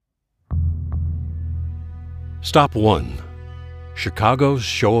Stop 1. Chicago's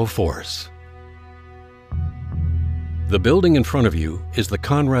Show of Force. The building in front of you is the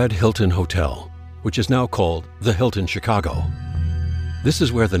Conrad Hilton Hotel, which is now called the Hilton Chicago. This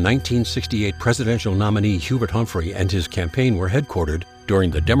is where the 1968 presidential nominee Hubert Humphrey and his campaign were headquartered during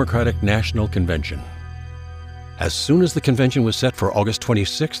the Democratic National Convention. As soon as the convention was set for August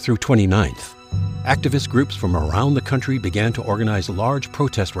 26th through 29th, activist groups from around the country began to organize large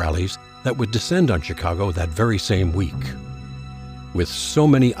protest rallies that would descend on Chicago that very same week. With so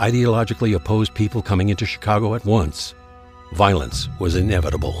many ideologically opposed people coming into Chicago at once, violence was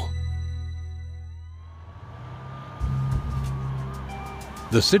inevitable.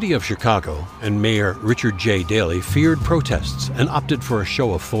 The city of Chicago and Mayor Richard J. Daley feared protests and opted for a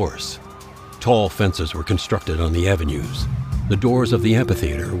show of force. Tall fences were constructed on the avenues. The doors of the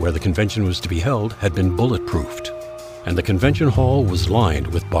amphitheater where the convention was to be held had been bulletproofed, and the convention hall was lined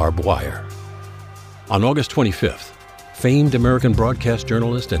with barbed wire. On August 25th, famed American broadcast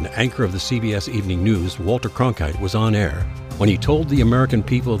journalist and anchor of the CBS Evening News, Walter Cronkite, was on air when he told the American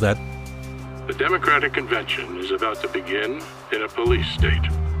people that the Democratic Convention is about to begin in a police state.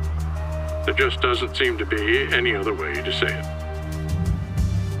 There just doesn't seem to be any other way to say it.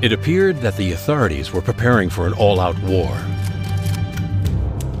 It appeared that the authorities were preparing for an all-out war.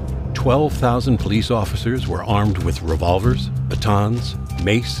 12,000 police officers were armed with revolvers, batons,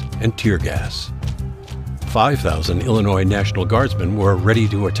 mace, and tear gas. 5,000 Illinois National Guardsmen were ready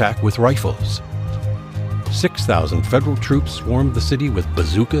to attack with rifles. 6,000 federal troops swarmed the city with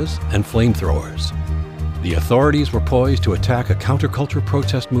bazookas and flamethrowers. The authorities were poised to attack a counterculture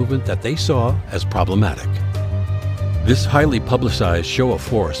protest movement that they saw as problematic. This highly publicized show of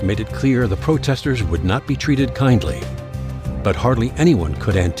force made it clear the protesters would not be treated kindly, but hardly anyone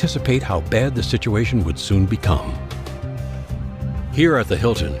could anticipate how bad the situation would soon become. Here at the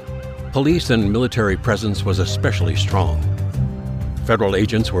Hilton, police and military presence was especially strong. Federal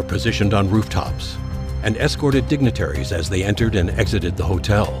agents were positioned on rooftops and escorted dignitaries as they entered and exited the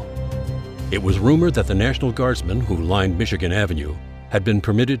hotel. It was rumored that the National Guardsmen who lined Michigan Avenue had been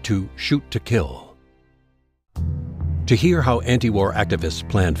permitted to shoot to kill. To hear how anti-war activists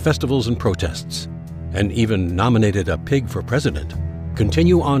planned festivals and protests, and even nominated a pig for president,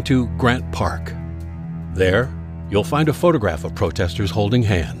 continue on to Grant Park. There, you'll find a photograph of protesters holding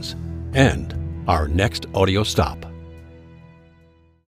hands, and our next audio stop.